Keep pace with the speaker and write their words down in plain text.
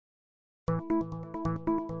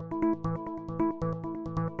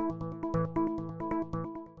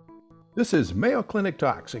This is Mayo Clinic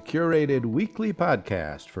Talks, a curated weekly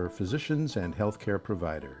podcast for physicians and healthcare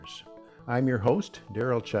providers. I'm your host,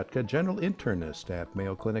 Daryl Chutka, general internist at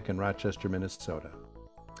Mayo Clinic in Rochester, Minnesota.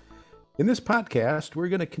 In this podcast, we're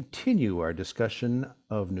going to continue our discussion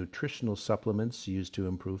of nutritional supplements used to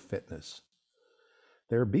improve fitness.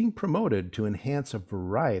 They're being promoted to enhance a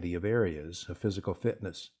variety of areas of physical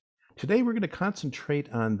fitness. Today, we're going to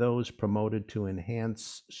concentrate on those promoted to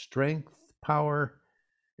enhance strength, power,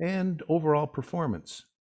 and overall performance.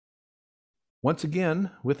 Once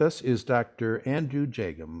again, with us is Dr. Andrew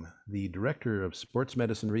Jagum, the Director of Sports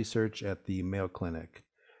Medicine Research at the Mayo Clinic.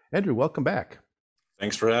 Andrew, welcome back.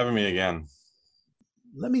 Thanks for having me again.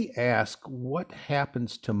 Let me ask, what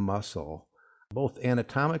happens to muscle, both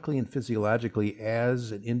anatomically and physiologically,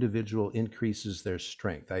 as an individual increases their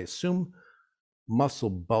strength? I assume muscle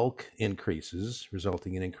bulk increases,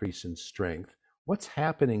 resulting in increase in strength. What's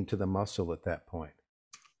happening to the muscle at that point?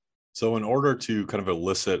 So in order to kind of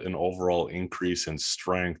elicit an overall increase in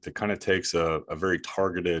strength, it kind of takes a very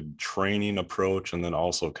targeted training approach and then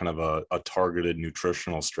also kind of a targeted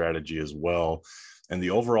nutritional strategy as well. And the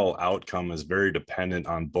overall outcome is very dependent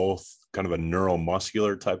on both kind of a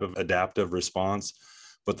neuromuscular type of adaptive response,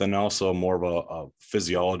 but then also more of a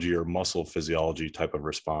physiology or muscle physiology type of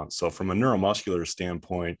response. So from a neuromuscular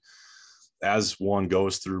standpoint, as one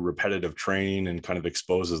goes through repetitive training and kind of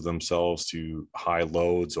exposes themselves to high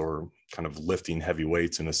loads or kind of lifting heavy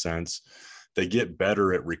weights in a sense, they get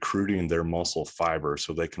better at recruiting their muscle fiber.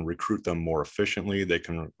 So they can recruit them more efficiently. They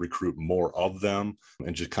can recruit more of them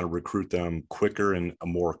and just kind of recruit them quicker in a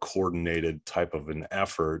more coordinated type of an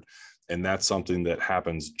effort. And that's something that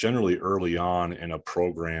happens generally early on in a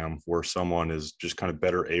program where someone is just kind of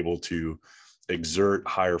better able to exert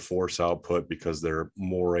higher force output because they're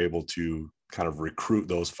more able to kind of recruit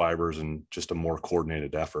those fibers in just a more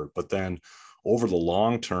coordinated effort. But then over the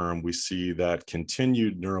long term, we see that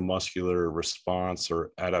continued neuromuscular response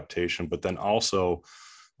or adaptation, but then also,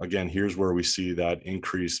 again, here's where we see that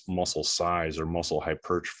increased muscle size or muscle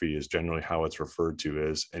hypertrophy is generally how it's referred to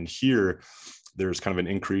as. And here, there's kind of an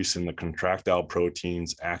increase in the contractile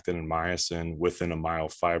proteins, actin and myosin within a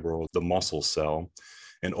myofibril, the muscle cell.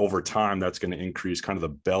 And over time, that's going to increase kind of the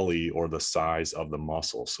belly or the size of the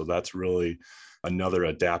muscle. So that's really another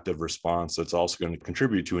adaptive response that's also going to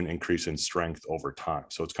contribute to an increase in strength over time.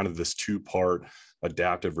 So it's kind of this two-part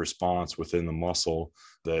adaptive response within the muscle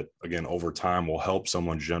that, again, over time will help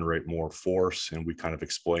someone generate more force. And we kind of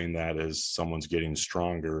explain that as someone's getting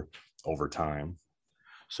stronger over time.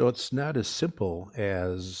 So it's not as simple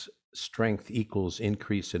as strength equals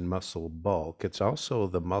increase in muscle bulk. It's also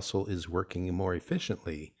the muscle is working more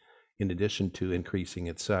efficiently in addition to increasing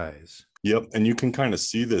its size. Yep. And you can kind of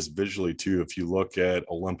see this visually too. If you look at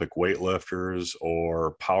Olympic weightlifters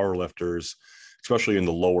or power lifters, especially in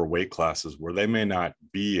the lower weight classes where they may not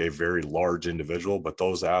be a very large individual, but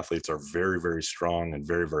those athletes are very, very strong and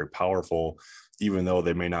very, very powerful, even though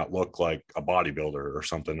they may not look like a bodybuilder or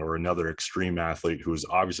something, or another extreme athlete who's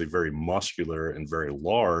obviously very muscular and very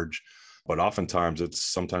large. But oftentimes it's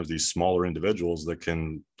sometimes these smaller individuals that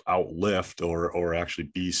can outlift or actually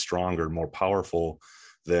be stronger, more powerful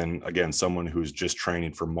than, again, someone who's just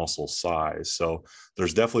training for muscle size. So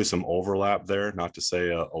there's definitely some overlap there. Not to say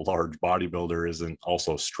a large bodybuilder isn't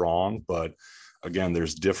also strong, but again,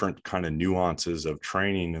 there's different kind of nuances of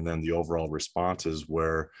training and then the overall responses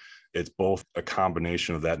where it's both a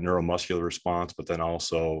combination of that neuromuscular response, but then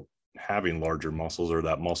also having larger muscles or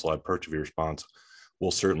that muscle hypertrophy response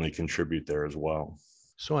will certainly contribute there as well.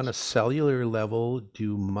 So on a cellular level,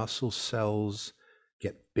 do muscle cells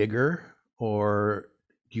get bigger or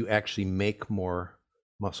do you actually make more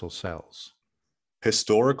muscle cells?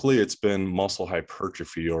 Historically, it's been muscle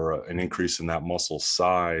hypertrophy or an increase in that muscle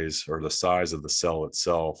size or the size of the cell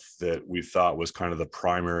itself that we thought was kind of the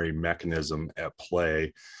primary mechanism at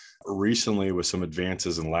play. Recently, with some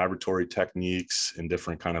advances in laboratory techniques and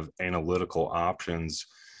different kind of analytical options,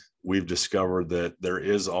 we've discovered that there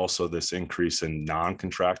is also this increase in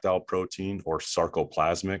non-contractile protein or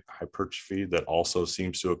sarcoplasmic hypertrophy that also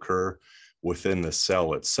seems to occur within the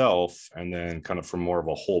cell itself. And then kind of from more of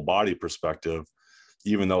a whole body perspective,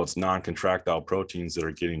 even though it's non-contractile proteins that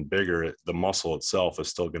are getting bigger, the muscle itself is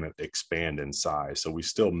still going to expand in size. So we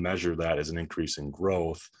still measure that as an increase in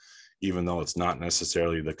growth, even though it's not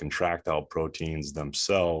necessarily the contractile proteins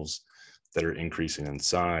themselves that are increasing in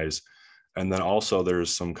size. And then also there's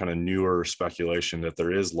some kind of newer speculation that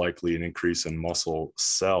there is likely an increase in muscle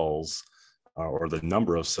cells or the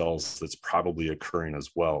number of cells that's probably occurring as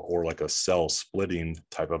well, or like a cell splitting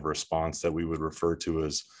type of response that we would refer to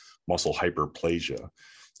as muscle hyperplasia.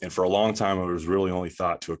 And for a long time, it was really only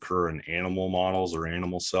thought to occur in animal models or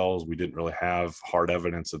animal cells. We didn't really have hard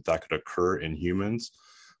evidence that that could occur in humans.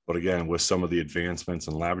 But again, with some of the advancements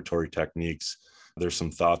in laboratory techniques, there's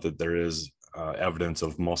some thought that there is evidence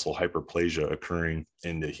of muscle hyperplasia occurring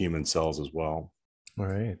in the human cells as well. All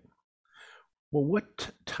right. Well,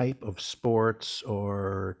 what type of sports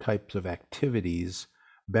or types of activities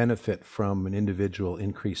benefit from an individual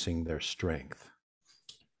increasing their strength?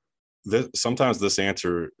 Sometimes this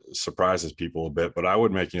answer surprises people a bit, but I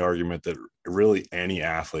would make the argument that really any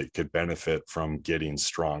athlete could benefit from getting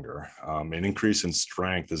stronger. An increase in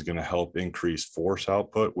strength is going to help increase force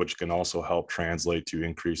output, which can also help translate to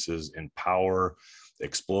increases in power,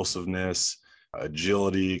 explosiveness,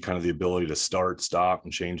 agility, kind of the ability to start, stop,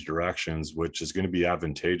 and change directions, which is going to be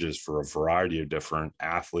advantageous for a variety of different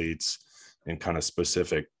athletes and kind of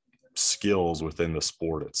specific skills within the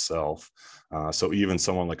sport itself. So even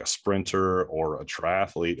someone like a sprinter or a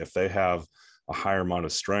triathlete, if they have a higher amount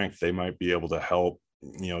of strength, they might be able to help,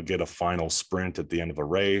 get a final sprint at the end of a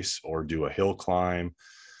race or do a hill climb.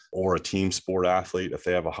 Or a team sport athlete, if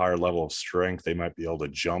they have a higher level of strength, they might be able to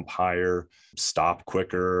jump higher, stop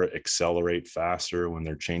quicker, accelerate faster when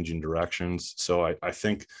they're changing directions. So I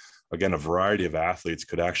think, again, a variety of athletes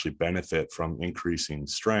could actually benefit from increasing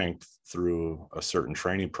strength through a certain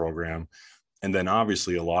training program. And then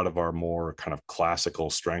obviously a lot of our more kind of classical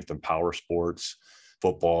strength and power sports,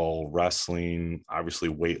 football, wrestling, obviously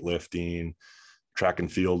weightlifting, track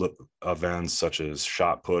and field events such as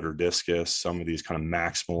shot put or discus, some of these kind of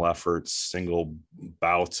maximal efforts, single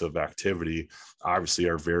bouts of activity, obviously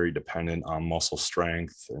are very dependent on muscle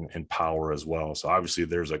strength and power as well. So obviously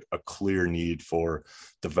there's a clear need for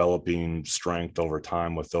developing strength over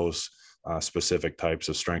time with those specific types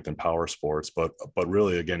of strength and power sports. But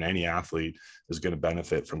really, again, any athlete is going to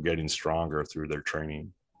benefit from getting stronger through their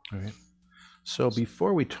training. All right. So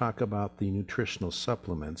before we talk about the nutritional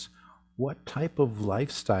supplements, what type of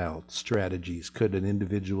lifestyle strategies could an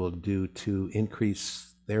individual do to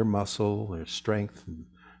increase their muscle, their strength, and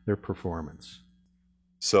their performance?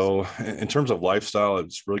 So in terms of lifestyle,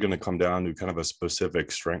 it's really going to come down to kind of a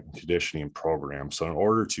specific strength and conditioning program. So in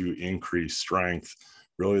order to increase strength,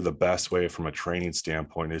 really the best way from a training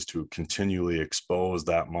standpoint is to continually expose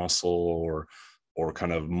that muscle or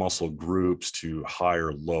kind of muscle groups to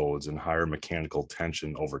higher loads and higher mechanical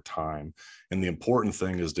tension over time. And the important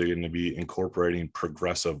thing is they're going to be incorporating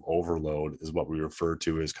progressive overload, is what we refer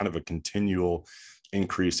to as kind of a continual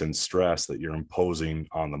increase in stress that you're imposing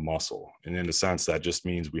on the muscle. And in a sense, that just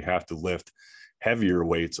means we have to lift heavier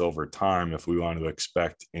weights over time if we want to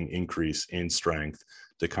expect an increase in strength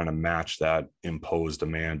to kind of match that imposed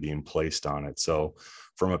demand being placed on it. So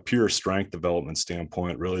from a pure strength development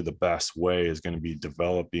standpoint, really the best way is going to be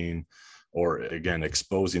developing or, again,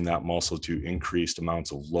 exposing that muscle to increased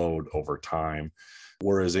amounts of load over time.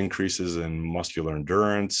 Whereas increases in muscular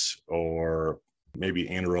endurance or maybe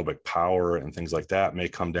anaerobic power and things like that may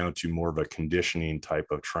come down to more of a conditioning type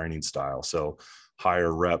of training style. So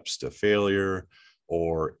higher reps to failure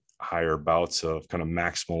or higher bouts of kind of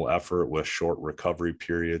maximal effort with short recovery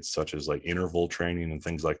periods, such as like interval training and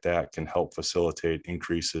things like that, can help facilitate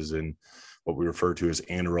increases in what we refer to as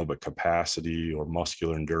anaerobic capacity or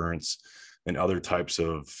muscular endurance and other types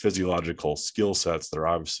of physiological skill sets that are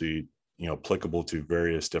obviously applicable to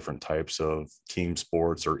various different types of team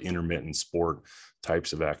sports or intermittent sport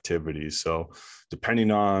types of activities. So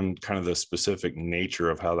depending on kind of the specific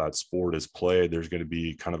nature of how that sport is played, there's going to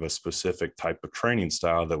be kind of a specific type of training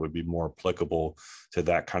style that would be more applicable to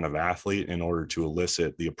that kind of athlete in order to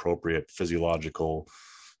elicit the appropriate physiological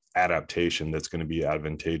adaptation that's going to be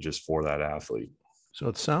advantageous for that athlete. So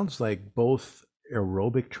it sounds like both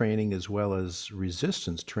aerobic training as well as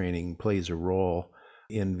resistance training plays a role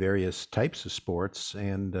in various types of sports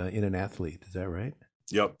and in an athlete. Is that right?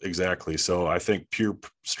 Yep, exactly. So I think pure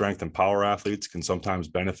strength and power athletes can sometimes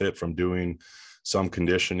benefit from doing some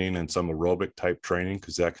conditioning and some aerobic type training,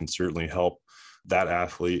 because that can certainly help that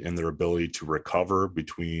athlete in their ability to recover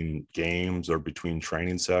between games or between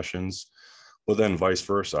training sessions. But then vice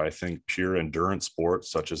versa, I think pure endurance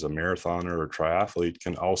sports such as a marathoner or triathlete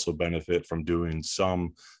can also benefit from doing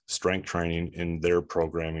some strength training in their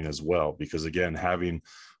programming as well. Because again, having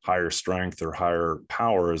higher strength or higher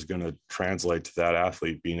power is going to translate to that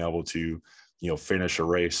athlete being able to, finish a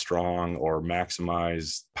race strong or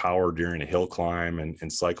maximize power during a hill climb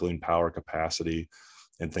and cycling power capacity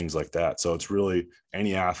and things like that. So it's really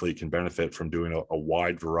any athlete can benefit from doing a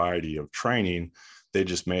wide variety of training. They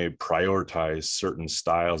just may prioritize certain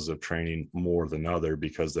styles of training more than other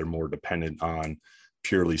because they're more dependent on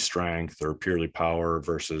purely strength or purely power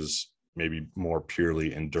versus maybe more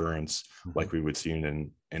purely endurance Mhm. like we would see in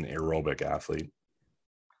an aerobic athlete.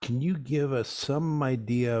 Can you give us some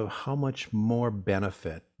idea of how much more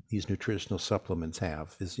benefit these nutritional supplements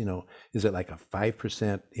have? Is it like a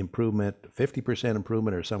 5% improvement, 50%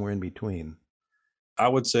 improvement, or somewhere in between? I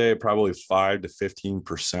would say probably 5 to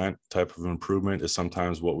 15% type of improvement is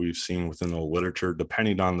sometimes what we've seen within the literature,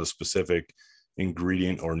 depending on the specific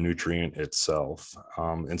ingredient or nutrient itself.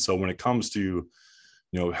 And so when it comes to,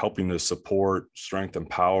 helping to support strength and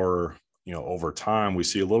power, over time, we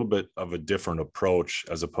see a little bit of a different approach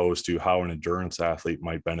as opposed to how an endurance athlete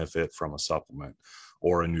might benefit from a supplement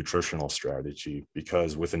or a nutritional strategy.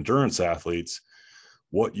 Because with endurance athletes,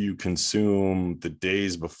 what you consume the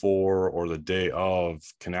days before or the day of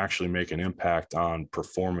can actually make an impact on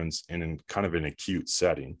performance in kind of an acute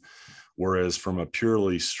setting. Whereas from a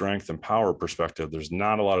purely strength and power perspective, there's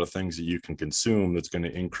not a lot of things that you can consume that's going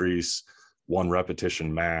to increase one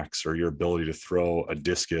repetition max or your ability to throw a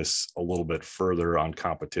discus a little bit further on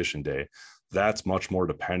competition day. That's much more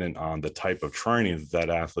dependent on the type of training that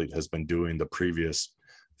athlete has been doing the previous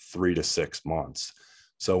 3 to 6 months.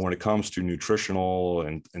 So when it comes to nutritional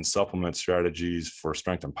and supplement strategies for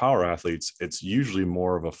strength and power athletes, it's usually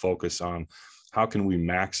more of a focus on how can we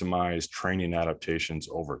maximize training adaptations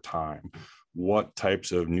over time? What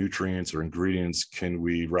types of nutrients or ingredients can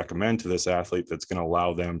we recommend to this athlete that's going to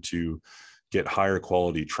allow them to get higher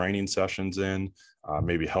quality training sessions in,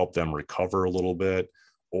 maybe help them recover a little bit,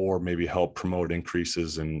 or maybe help promote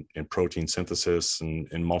increases in protein synthesis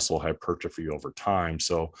and muscle hypertrophy over time.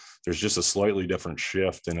 So there's just a slightly different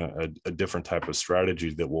shift and a different type of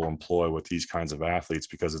strategy that we'll employ with these kinds of athletes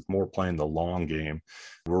because it's more playing the long game.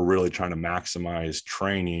 We're really trying to maximize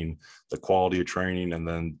training, the quality of training, and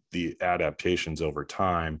then the adaptations over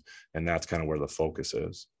time. And that's kind of where the focus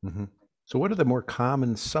is. Mhm. So, what are the more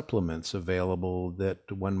common supplements available that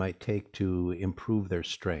one might take to improve their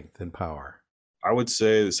strength and power? I would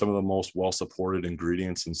say that some of the most well-supported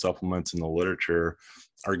ingredients and supplements in the literature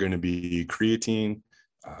are going to be creatine,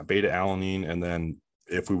 beta alanine, and then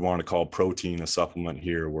if we want to call protein a supplement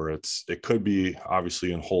here, where it could be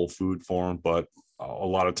obviously in whole food form, but a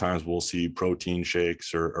lot of times we'll see protein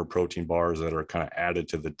shakes or protein bars that are kind of added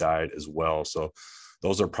to the diet as well. So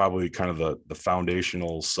those are probably kind of the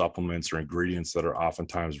foundational supplements or ingredients that are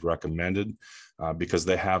oftentimes recommended because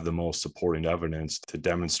they have the most supporting evidence to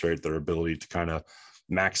demonstrate their ability to kind of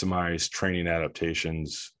maximize training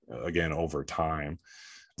adaptations again over time.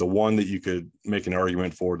 The one that you could make an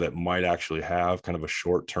argument for that might actually have kind of a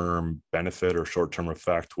short-term benefit or short-term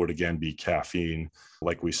effect would again be caffeine,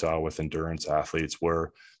 like we saw with endurance athletes,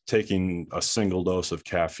 where taking a single dose of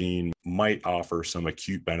caffeine might offer some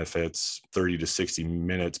acute benefits 30 to 60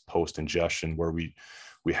 minutes post ingestion, where we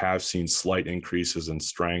have seen slight increases in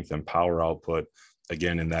strength and power output,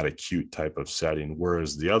 again, in that acute type of setting.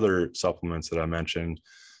 Whereas the other supplements that I mentioned,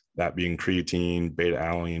 that being creatine, beta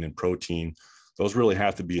alanine, and protein, those really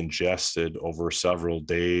have to be ingested over several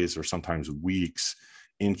days or sometimes weeks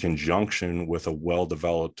in conjunction with a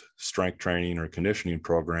well-developed strength training or conditioning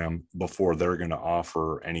program before they're going to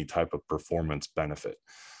offer any type of performance benefit.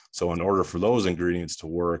 So in order for those ingredients to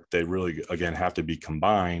work, they really, again, have to be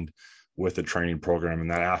combined with a training program,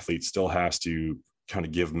 and that athlete still has to kind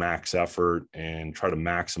of give max effort and try to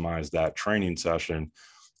maximize that training session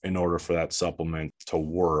in order for that supplement to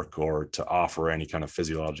work or to offer any kind of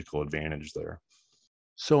physiological advantage there.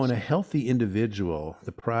 So, in a healthy individual,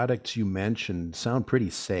 the products you mentioned sound pretty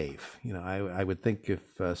safe. I would think if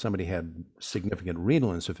somebody had significant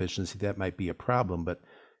renal insufficiency, that might be a problem. But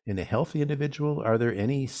in a healthy individual, are there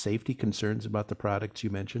any safety concerns about the products you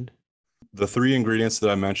mentioned? The three ingredients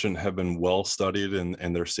that I mentioned have been well studied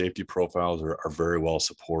and their safety profiles are very well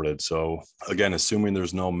supported. So again, assuming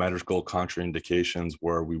there's no medical contraindications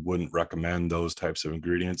where we wouldn't recommend those types of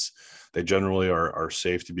ingredients, they generally are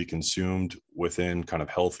safe to be consumed within kind of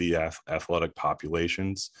healthy athletic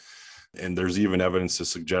populations. And there's even evidence to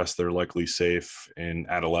suggest they're likely safe in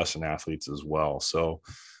adolescent athletes as well. So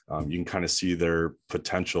you can kind of see their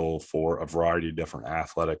potential for a variety of different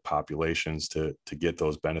athletic populations to get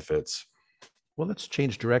those benefits. Well, let's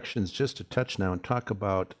change directions just a touch now and talk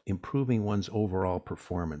about improving one's overall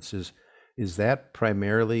performance. Is that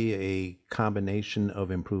primarily a combination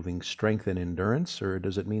of improving strength and endurance, or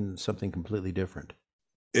does it mean something completely different?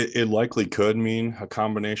 It likely could mean a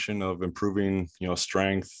combination of improving,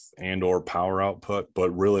 strength and or power output, but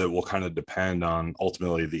really it will kind of depend on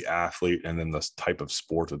ultimately the athlete and then the type of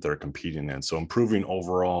sport that they're competing in. So improving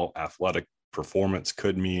overall athletic performance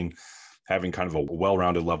could mean having kind of a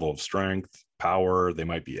well-rounded level of strength, power. They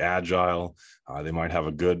might be agile. They might have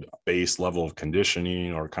a good base level of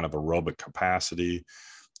conditioning or kind of aerobic capacity.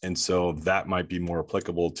 And so that might be more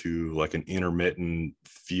applicable to like an intermittent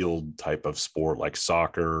field type of sport like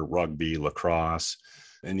soccer, rugby, lacrosse,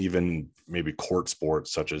 and even maybe court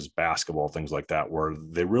sports such as basketball, things like that, where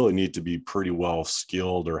they really need to be pretty well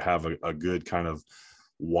skilled or have a good kind of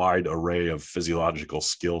wide array of physiological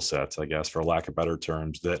skill sets, I guess, for lack of better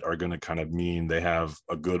terms, that are going to kind of mean they have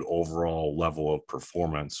a good overall level of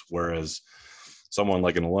performance. Whereas someone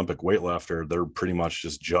like an Olympic weightlifter, they're pretty much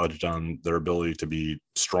just judged on their ability to be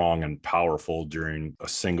strong and powerful during a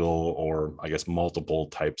single or I guess multiple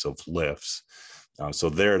types of lifts.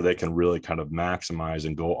 So there they can really kind of maximize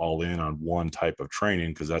and go all in on one type of training,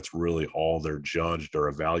 because that's really all they're judged or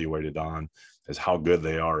evaluated on, is how good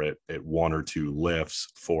they are at one or two lifts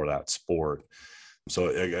for that sport.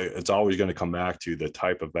 So it's always going to come back to the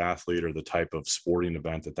type of athlete or the type of sporting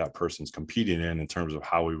event that that person's competing in terms of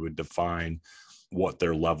how we would define what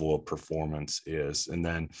their level of performance is. And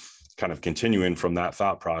then kind of continuing from that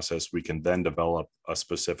thought process, we can then develop a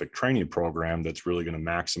specific training program that's really going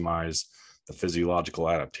to maximize the physiological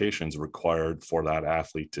adaptations required for that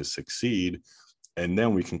athlete to succeed. And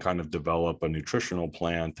then we can kind of develop a nutritional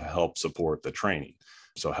plan to help support the training.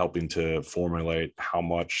 So helping to formulate how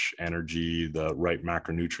much energy, the right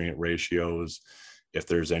macronutrient ratios, if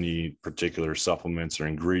there's any particular supplements or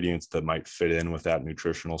ingredients that might fit in with that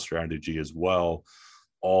nutritional strategy as well,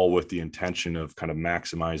 all with the intention of kind of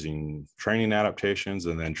maximizing training adaptations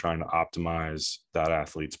and then trying to optimize that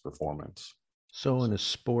athlete's performance. So in a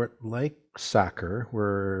sport like soccer,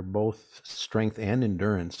 where both strength and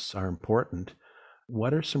endurance are important,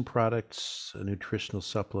 what are some products, nutritional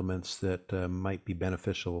supplements that might be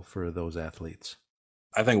beneficial for those athletes?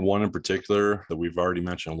 I think one in particular that we've already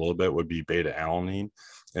mentioned a little bit would be beta alanine.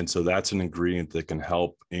 And so that's an ingredient that can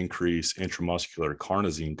help increase intramuscular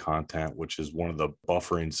carnosine content, which is one of the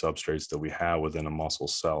buffering substrates that we have within a muscle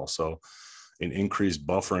cell. So an increased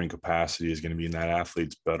buffering capacity is going to mean that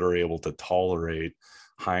athletes better able to tolerate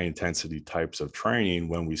high intensity types of training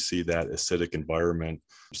when we see that acidic environment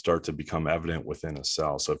start to become evident within a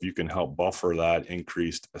cell. So if you can help buffer that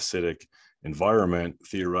increased acidic environment,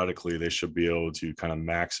 theoretically, they should be able to kind of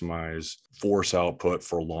maximize force output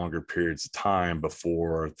for longer periods of time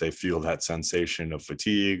before they feel that sensation of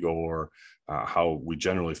fatigue, or how we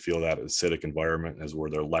generally feel that acidic environment is where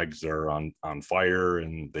their legs are on fire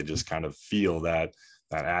and they just kind of feel that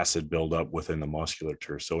acid buildup within the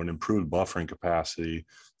musculature. So an improved buffering capacity,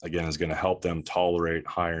 again, is going to help them tolerate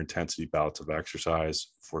higher intensity bouts of exercise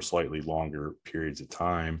for slightly longer periods of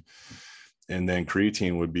time. And then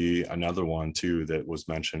creatine would be another one too that was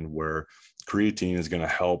mentioned, where creatine is going to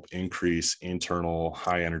help increase internal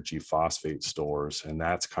high energy phosphate stores. And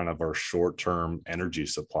that's kind of our short-term energy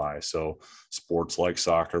supply. So sports like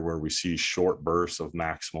soccer, where we see short bursts of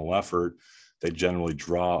maximal effort, they generally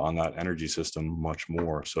draw on that energy system much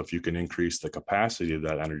more. So if you can increase the capacity of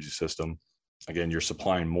that energy system, again, you're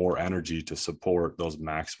supplying more energy to support those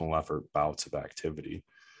maximal effort bouts of activity.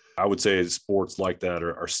 I would say sports like that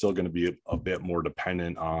are still going to be a bit more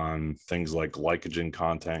dependent on things like glycogen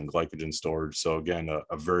content, glycogen storage. So again,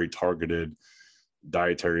 a very targeted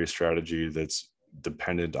dietary strategy that's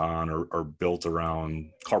dependent on or built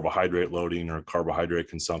around carbohydrate loading or carbohydrate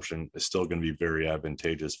consumption is still going to be very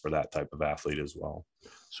advantageous for that type of athlete as well.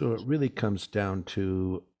 So it really comes down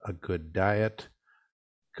to a good diet,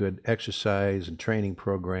 good exercise and training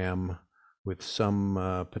program, with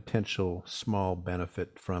some potential small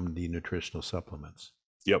benefit from the nutritional supplements.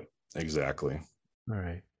 Yep, exactly. All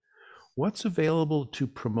right. What's available to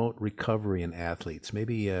promote recovery in athletes?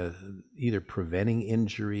 Maybe either preventing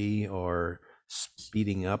injury or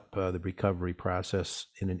speeding up the recovery process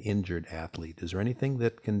in an injured athlete. Is there anything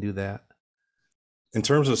that can do that? In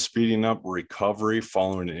terms of speeding up recovery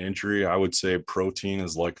following an injury, I would say protein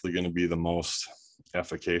is likely going to be the most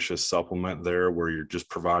efficacious supplement there, where you're just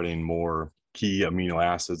providing more key amino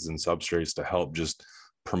acids and substrates to help just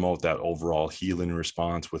promote that overall healing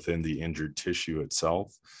response within the injured tissue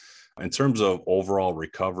itself. In terms of overall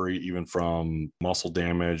recovery, even from muscle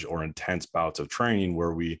damage or intense bouts of training,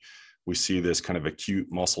 where we see this kind of acute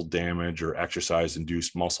muscle damage or exercise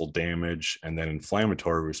induced muscle damage and then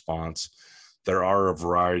inflammatory response, there are a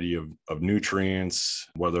variety of nutrients,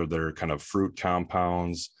 whether they're kind of fruit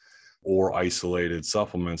compounds or isolated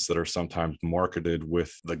supplements, that are sometimes marketed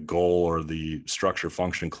with the goal or the structure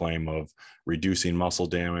function claim of reducing muscle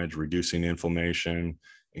damage, reducing inflammation,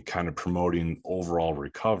 and kind of promoting overall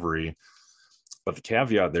recovery. But the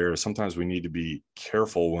caveat there is sometimes we need to be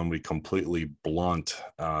careful when we completely blunt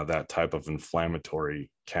that type of inflammatory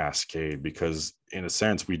cascade, because in a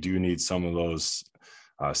sense, we do need some of those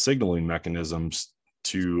signaling mechanisms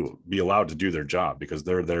to be allowed to do their job, because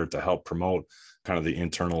they're there to help promote kind of the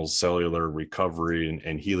internal cellular recovery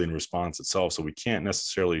and healing response itself. So we can't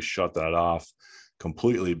necessarily shut that off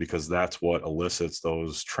completely, because that's what elicits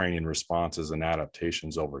those training responses and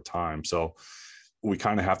adaptations over time. So we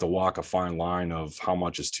kind of have to walk a fine line of how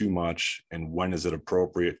much is too much and when is it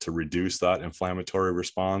appropriate to reduce that inflammatory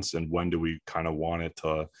response, and when do we kind of want it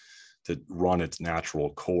to run its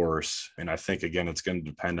natural course. And I think, again, it's going to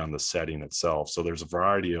depend on the setting itself. So there's a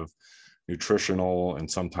variety of nutritional and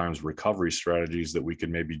sometimes recovery strategies that we could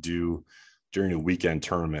maybe do during a weekend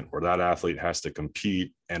tournament where that athlete has to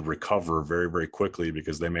compete and recover very, very quickly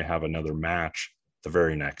because they may have another match the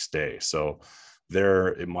very next day. So there,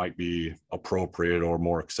 it might be appropriate or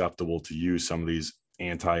more acceptable to use some of these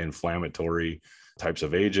anti-inflammatory types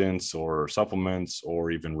of agents or supplements,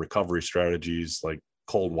 or even recovery strategies like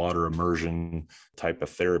cold water immersion type of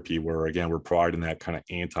therapy, where again, we're providing that kind of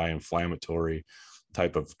anti-inflammatory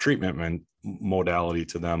type of treatment modality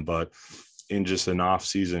to them. But in just an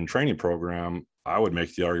off-season training program, I would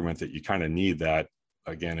make the argument that you kind of need that,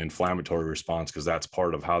 again, inflammatory response, because that's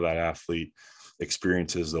part of how that athlete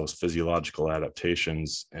experiences those physiological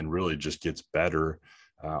adaptations and really just gets better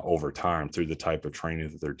over time through the type of training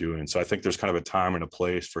that they're doing. So I think there's kind of a time and a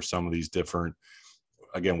place for some of these different,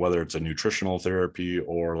 again, whether it's a nutritional therapy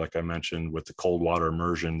or, like I mentioned, with the cold water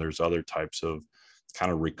immersion, there's other types of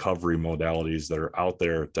kind of recovery modalities that are out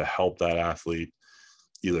there to help that athlete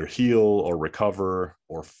either heal or recover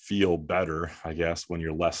or feel better, I guess, when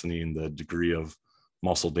you're lessening the degree of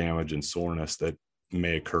muscle damage and soreness that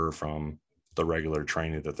may occur from the regular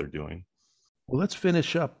training that they're doing. Well, let's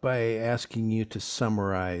finish up by asking you to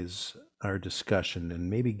summarize our discussion and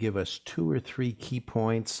maybe give us 2 or 3 key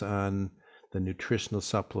points on the nutritional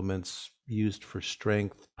supplements used for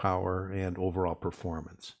strength, power, and overall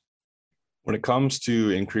performance. When it comes to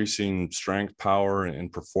increasing strength, power,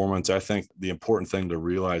 and performance, I think the important thing to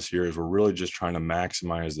realize here is we're really just trying to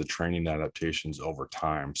maximize the training adaptations over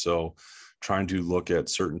time. So trying to look at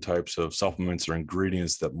certain types of supplements or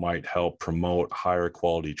ingredients that might help promote higher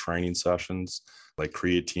quality training sessions, like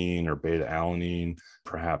creatine or beta-alanine,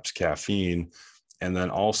 perhaps caffeine. And then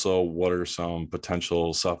also, what are some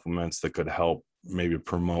potential supplements that could help maybe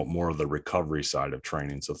promote more of the recovery side of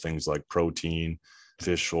training? So things like protein,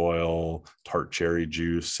 fish oil, tart cherry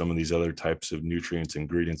juice, some of these other types of nutrients,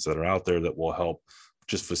 ingredients that are out there that will help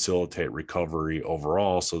just facilitate recovery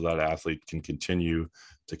overall, so that athlete can continue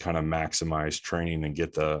to kind of maximize training and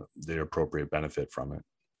get the appropriate benefit from it.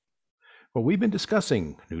 Well, we've been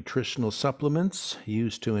discussing nutritional supplements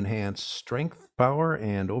used to enhance strength, power,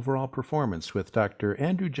 and overall performance with Dr.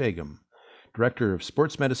 Andrew Jagum, Director of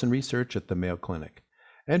Sports Medicine Research at the Mayo Clinic.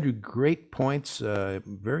 Andrew, great points,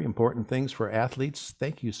 very important things for athletes.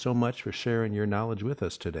 Thank you so much for sharing your knowledge with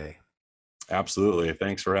us today. Absolutely.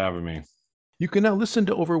 Thanks for having me. You can now listen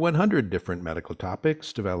to over 100 different medical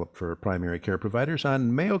topics developed for primary care providers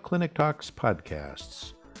on Mayo Clinic Talks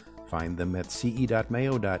podcasts. Find them at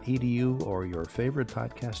ce.mayo.edu or your favorite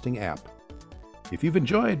podcasting app. If you've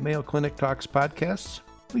enjoyed Mayo Clinic Talks podcasts,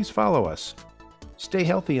 please follow us. Stay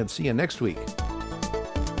healthy and see you next week.